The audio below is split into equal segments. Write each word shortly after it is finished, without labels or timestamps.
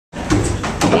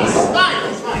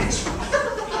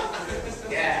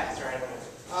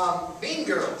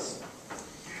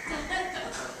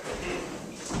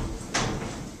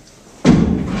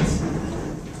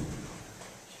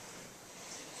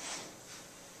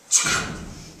You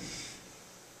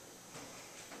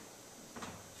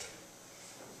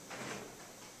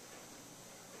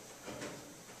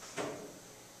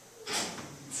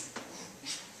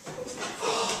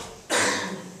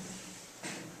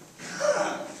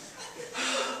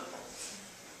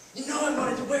know I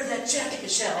wanted to wear that jacket,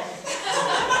 Michelle.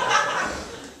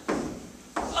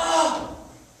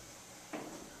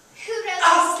 Who wrote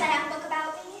this slam book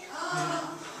about me?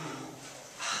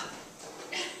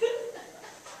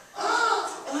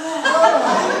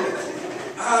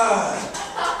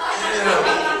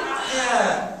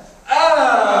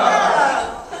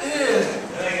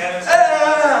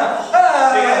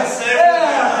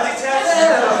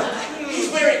 He's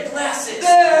wearing glasses. Oh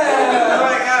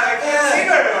my god, I can't see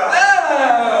very well.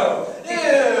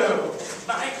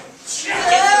 My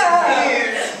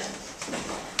jacket.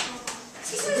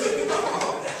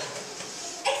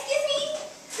 Excuse me?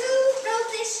 Who wrote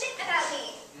this shit about me?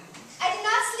 I did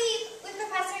not sleep with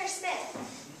Professor Smith.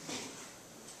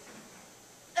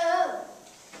 Oh,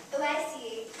 I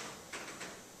see.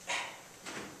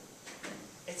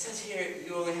 It says here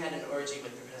you only had an orgy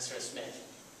with Professor Smith.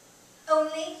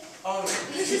 Only? Oh,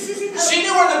 She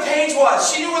knew where the page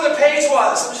was. She knew where the page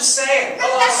was. I'm just saying.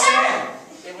 That's all I'm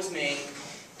saying. it was me.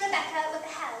 Rebecca, what the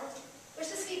hell? We're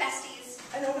supposed to be besties.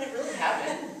 I know, but it really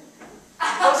happened.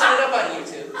 Posted it up on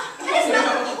YouTube. That is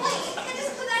not the point. You can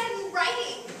just put that in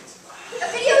writing. A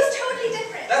video is totally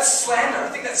different. That's slander. I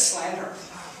think that's slander.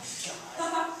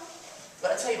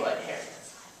 But I'll tell you what, here.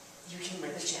 You can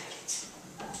wear the jacket.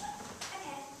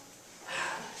 Okay.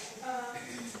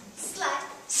 Slut.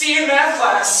 See you in math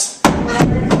class.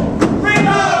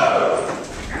 Rainbow!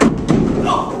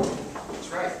 Oh. That's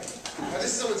right. This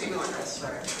is someone's email address.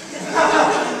 Sorry.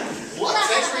 What?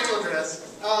 Thanks for your email address.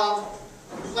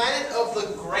 Planet of the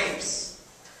Grapes.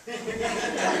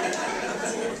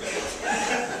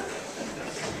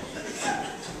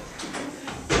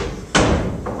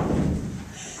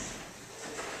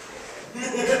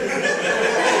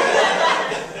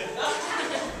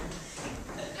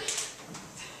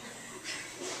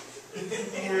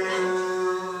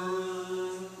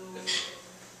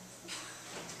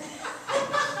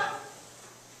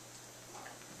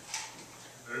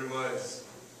 Very wise.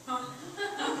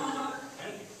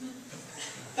 Thank you.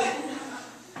 I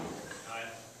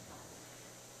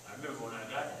remember when I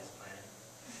got to this planet.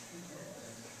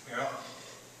 Yeah.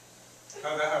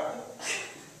 How'd that happen?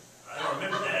 I don't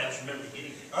remember that, I just remember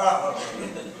getting it. Ah.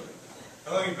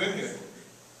 How long you been here?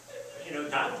 You know,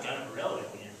 time's kind of irrelevant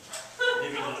when you're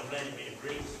living on a planet made of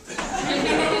grapes.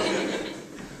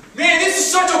 Man, this is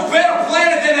such a better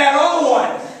planet than that other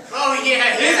one. Oh,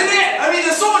 yeah. Isn't it? I mean,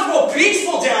 it's so much more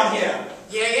peaceful down here.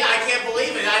 Yeah, I can't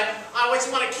believe it. I always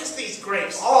want to kiss these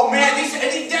grapes. Oh, man, there's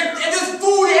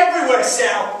food everywhere,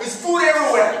 Sal. There's food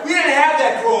everywhere. We didn't have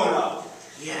that growing up.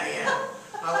 Yeah.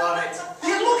 I love it.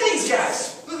 Yeah, look at these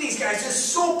guys. Look at these guys. They're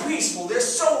so peaceful. They're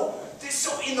so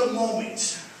in the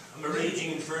moment. I'm a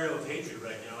raging inferno of hatred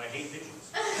right now. I hate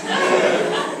pigeons.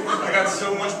 I got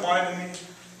so much wine in me.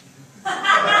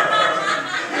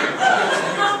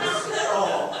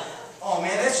 Oh,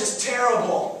 man, that's just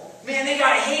terrible. Man, they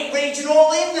got hate raging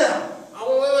all in them.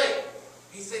 Oh, wait.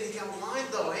 He said he got wine,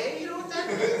 though. Hey, you know what that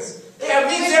means? Yeah, it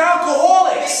means they're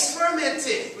alcoholics. It's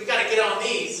fermented. We got to get on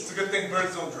these. It's a good thing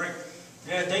birds don't drink.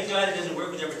 Yeah, thank God it doesn't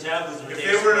work with their metabolism. If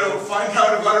they were to find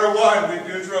out about our wine, we'd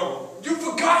be in trouble. You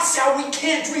forgot, Sal, we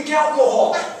can't drink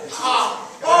alcohol.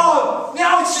 Oh,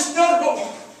 now it's just nothing but...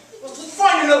 Let's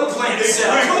find another planet,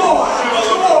 Sal. Come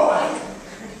on.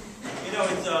 You know,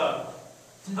 it's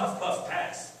Puff Puff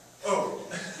Pass. Oh.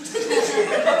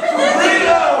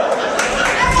 Burrito!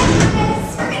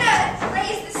 We're gonna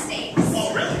raise the stakes. Oh,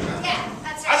 really? Yeah,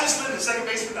 that's I right. just lived in second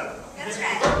base for nothing. That's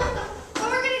right. What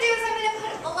we're gonna do is I'm gonna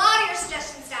put a lot of your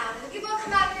suggestions down, and the people will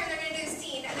come out here and they're gonna do a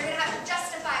scene, and they're gonna have to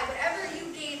justify whatever you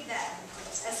gave them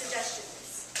as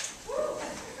suggestions.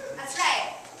 That's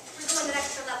right. We're going the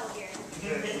extra level here.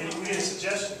 We need a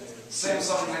suggestion. Sam's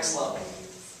on the next level.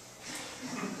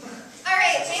 All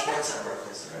right, name.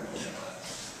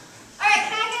 All right,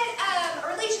 can I get a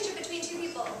relationship between two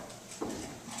people?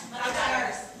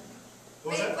 Mother-daughter.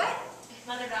 What was Wait, that? what?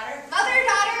 Mother-daughter. Mother,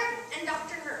 daughter, and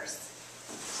Dr. Nurse.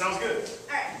 Sounds good.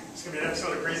 All right. It's going to be an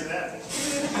episode of Grey's Anatomy.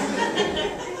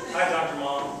 Hi, Dr.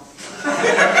 Mom.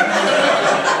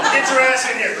 Get your ass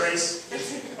in here, Grace.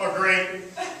 Or Gray.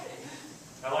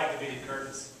 I like the beaded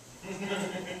curtains.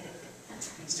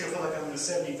 Still feel like I'm in a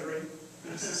 73.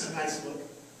 This is a nice look.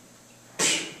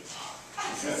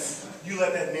 You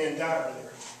let that man die over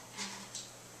there.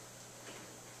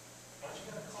 Why'd you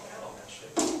gotta call out all that shit?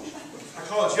 I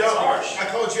called you out. I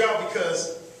called you out because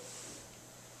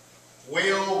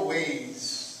whale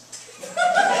weighs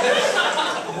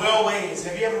Well ways.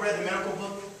 Have you ever read the medical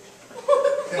book?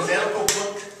 The medical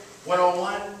book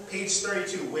 101, page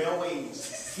 32, whale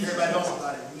ways. Everybody knows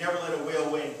about it. You never let a whale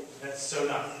win. That's so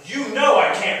not. You know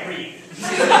I can't read.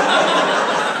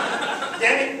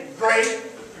 Damn it, Gray.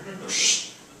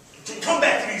 Come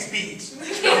back to these beads. You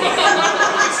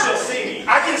can still see me.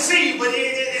 I can see you, but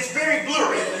it's very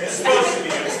blurry. It's supposed to be.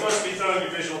 It's supposed to be throwing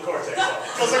your visual cortex off.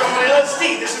 Feels like I'm on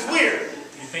LSD. This is weird.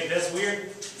 You think that's weird?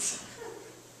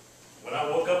 When I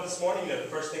woke up this morning, you know the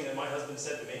first thing that my husband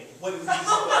said to me? What did he say?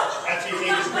 After you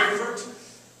ate his grapefruit?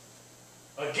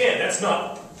 Again, that's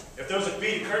not. If there was a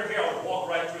bead of curtain here, I would walk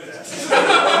right through that.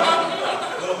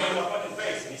 A little bit in my fucking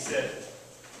face, and he said,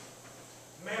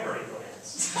 mammary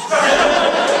glands.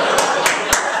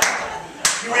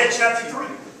 You read chapter 3.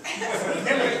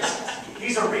 Memories.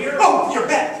 He's a reader? Oh, you're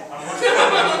back. I'm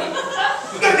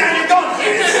No, now you're gone,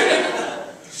 kids.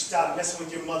 You stop messing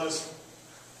with your mother's.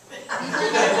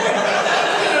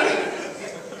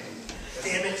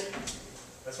 Damn it.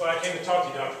 That's why I came to talk to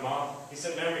you, Dr. Mom. He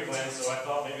said mammary glands, so I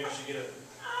thought maybe I should get a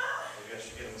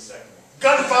vasectomy.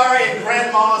 Gunfire in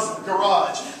Grandma's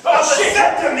garage. A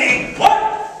vasectomy? What?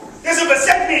 There's a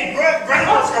vasectomy in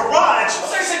Grandma's garage.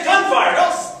 Well, I said gunfire.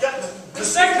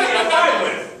 Vasectomy I'm fine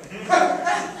with.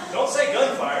 Don't say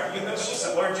gunfire. You know she's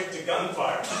allergic to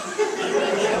gunfire.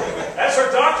 As her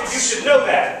doctor, you should know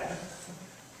that.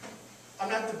 I'm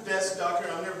not the best doctor.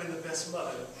 I've never been the best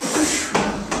mother.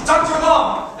 Dr.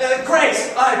 Mom, Grace,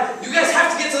 you guys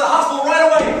have to get to the hospital right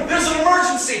away. There's an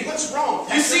emergency. What's wrong?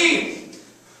 You see,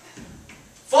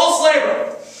 false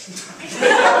labor.